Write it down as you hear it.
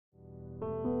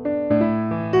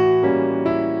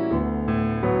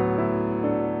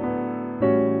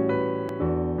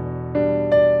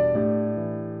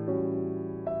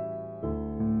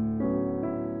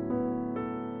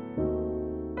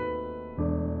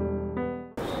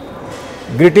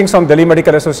Greetings from Delhi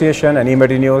Medical Association and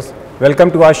eMedi News.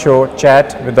 Welcome to our show,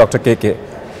 Chat with Dr. KK.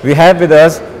 We have with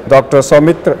us Dr.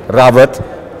 Saumitra Rawat,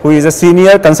 who is a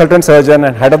senior consultant surgeon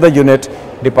and head of the unit,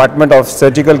 Department of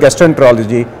Surgical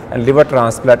Gastroenterology and Liver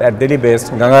Transplant at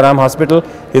Delhi-based Gangaram Hospital.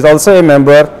 He is also a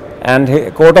member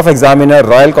and Court of Examiner,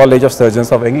 Royal College of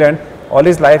Surgeons of England. All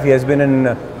his life he has been in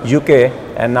UK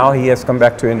and now he has come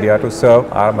back to India to serve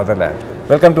our motherland.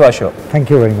 Welcome to our show. Thank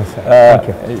you very much, sir.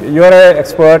 Thank you. You are an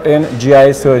expert in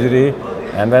GI surgery,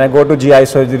 and when I go to GI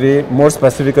surgery, more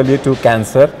specifically to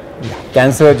cancer,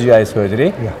 cancer GI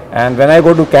surgery, and when I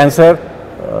go to cancer,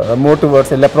 more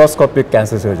towards a laparoscopic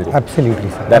cancer surgery. Absolutely,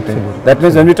 sir. That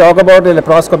means when we talk about a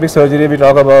laparoscopic surgery, we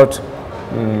talk about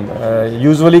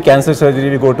usually cancer surgery,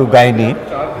 we go to gynae,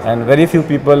 and very few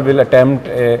people will attempt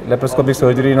a laparoscopic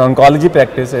surgery in oncology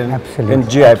practice in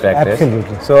GI practice.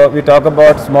 Absolutely. So we talk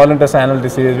about small intestinal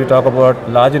disease, we talk about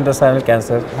large intestinal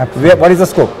cancer. What is the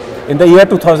scope? In the year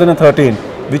 2013,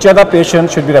 which other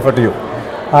patients should be referred to you?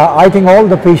 I think all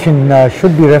the patients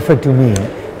should be referred to me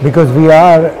because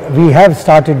we have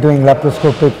started doing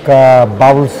laparoscopic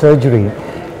bowel surgery,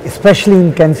 especially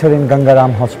in cancer in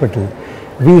Gangaram Hospital.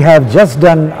 We have just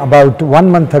done about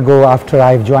 1 month ago after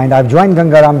I've joined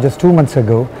Gangaram just 2 months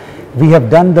ago. We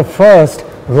have done the first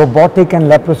robotic and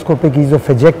laparoscopic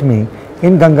esophagectomy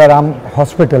in Gangaram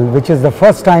Hospital, which is the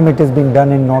first time it has been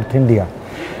done in North India.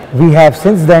 We have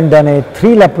since then done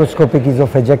 3 laparoscopic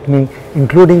esophagectomy,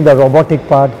 including the robotic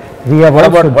part. We have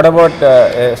what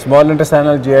about small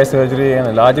intestinal GI surgery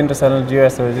and large intestinal GI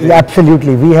surgery? Yeah,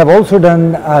 absolutely. We have also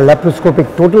done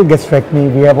laparoscopic total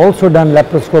gastrectomy. We have also done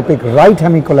laparoscopic right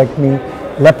hemicolectomy,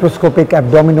 laparoscopic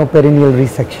abdominoperineal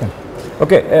resection.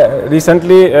 Okay,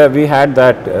 recently we had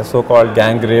that so-called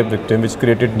gang rape victim which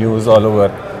created news all over,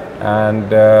 and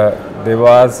there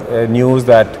was news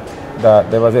that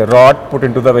there was a rod put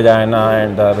into the vagina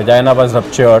and the vagina was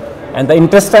ruptured and the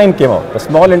intestine came out, the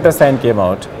small intestine came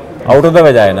out of the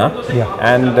vagina,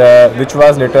 and which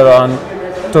was later on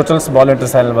total small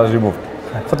intestine was removed.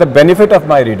 For the benefit of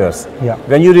my readers,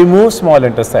 when you remove small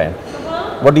intestine,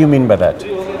 what do you mean by that?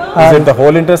 Is it the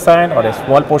whole intestine or a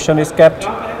small portion is kept?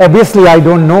 Obviously, I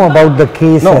don't know about the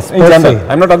case. No, in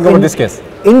general. I'm not talking about this case.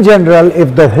 In general,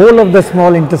 if the whole of the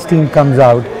small intestine comes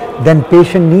out, then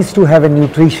patient needs to have a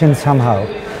nutrition somehow.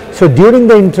 So during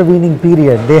the intervening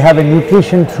period, they have a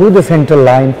nutrition through the central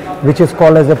line, which is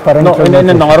called as a parenteral nutrition. In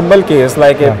a normal case,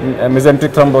 like a mesenteric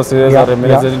thrombosis or a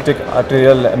mesenteric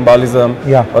arterial embolism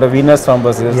or a venous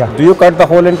thrombosis, do you cut the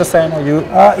whole intestine? Or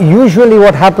you usually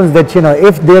what happens that,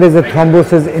 if there is a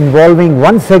thrombosis involving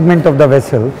one segment of the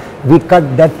vessel, we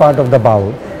cut that part of the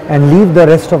bowel and leave the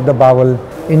rest of the bowel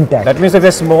intact. That means if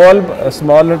a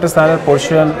small intestinal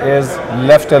portion is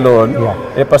left alone,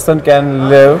 a person can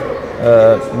live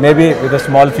maybe with a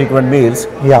small frequent meals,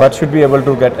 but should be able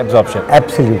to get absorption.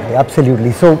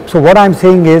 Absolutely. So what I'm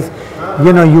saying is,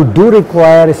 you do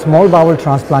require a small bowel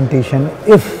transplantation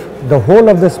if the whole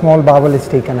of the small bowel is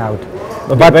taken out.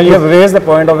 Okay, but when you have raised the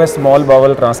point of a small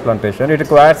bowel transplantation, it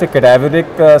requires a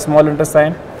cadaveric small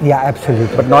intestine? Yeah,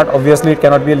 absolutely. But not obviously it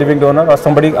cannot be a living donor, or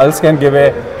somebody else can give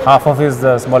a half of his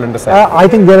small intestine? I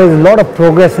think there is a lot of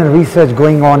progress and research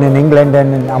going on in England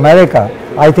and in America.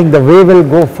 I think the way will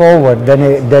go forward,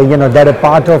 then that a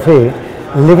part of a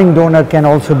living donor can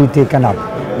also be taken up.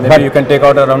 Maybe you can take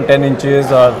out around 10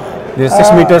 inches or there's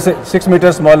 6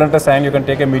 meters small intestine, you can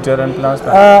take a meter and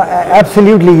transplant.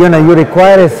 Absolutely, you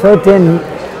require a certain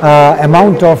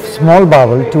amount of small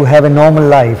bowel to have a normal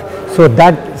life. So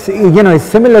that is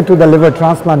similar to the liver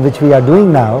transplant which we are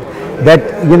doing now,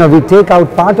 that we take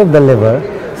out part of the liver,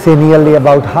 say nearly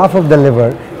about half of the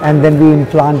liver, and then we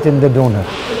implant in the donor.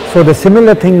 So the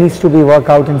similar thing needs to be worked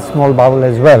out in small bowel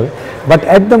as well. But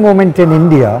at the moment in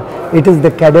India, it is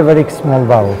the cadaveric small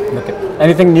bowel. Okay.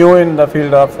 Anything new in the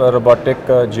field of robotic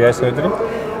GI surgery?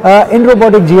 In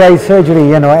robotic GI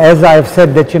surgery, as I have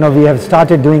said that, we have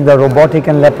started doing the robotic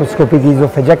and laparoscopic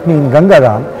esophagectomy in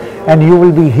Gangaram, and you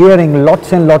will be hearing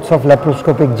lots and lots of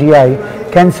laparoscopic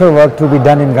GI cancer work to be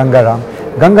done in Gangaram.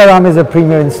 Gangaram is a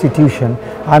premier institution.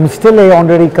 I'm still an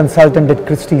honorary consultant at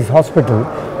Christie's Hospital,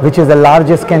 which is the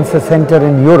largest cancer center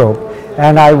in Europe,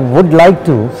 and I would like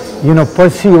to,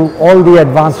 pursue all the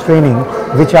advanced training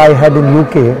which I had in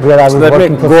UK, where I was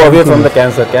working for. Go away from the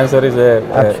cancer. Cancer is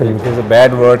a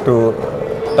bad word to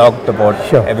talk about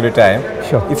every time.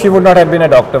 If you would not have been a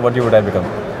doctor, what you would have become?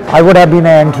 I would have been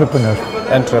an entrepreneur.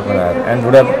 And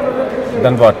would have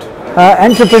done what?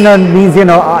 Entrepreneur means,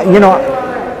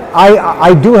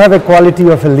 I do have a quality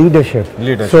of a leadership.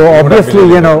 So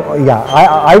obviously,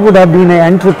 I would have been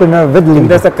an entrepreneur with leadership.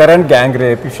 There's a current gang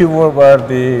rape. If you were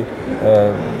the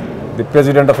the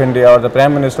President of India or the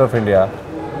Prime Minister of India,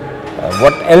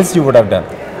 what else you would have done?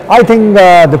 I think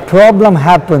the problem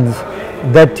happens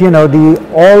that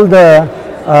all the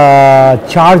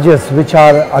charges which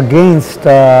are against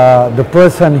the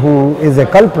person who is a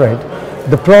culprit,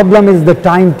 the problem is the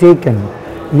time taken.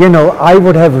 I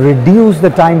would have reduced the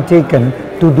time taken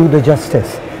to do the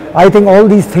justice. I think all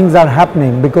these things are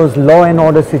happening because law and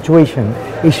order situation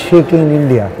is shaky in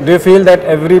India. Do you feel that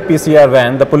every PCR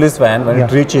van, the police van, when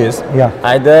it reaches,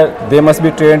 either they must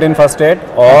be trained in first aid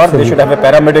or they should have a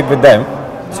paramedic with them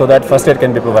so that first aid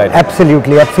can be provided?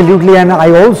 Absolutely, absolutely. And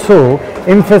I also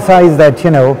emphasize that,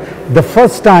 the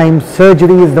first time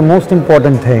surgery is the most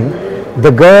important thing.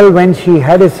 The girl, when she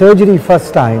had a surgery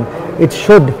first time, it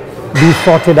should be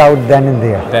sorted out then and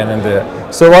there. Then and there.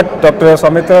 So what Dr.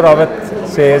 Saumitra Rawat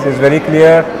says is very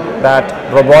clear,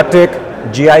 that robotic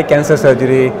GI cancer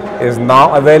surgery is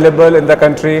now available in the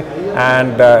country,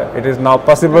 and it is now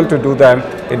possible to do them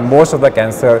in most of the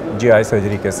cancer GI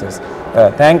surgery cases.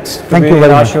 Thanks for being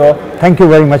on our show. Thank you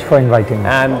very much for inviting me.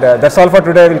 And that's all for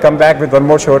today. We'll come back with one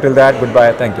more show. Till that,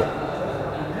 goodbye. Thank you.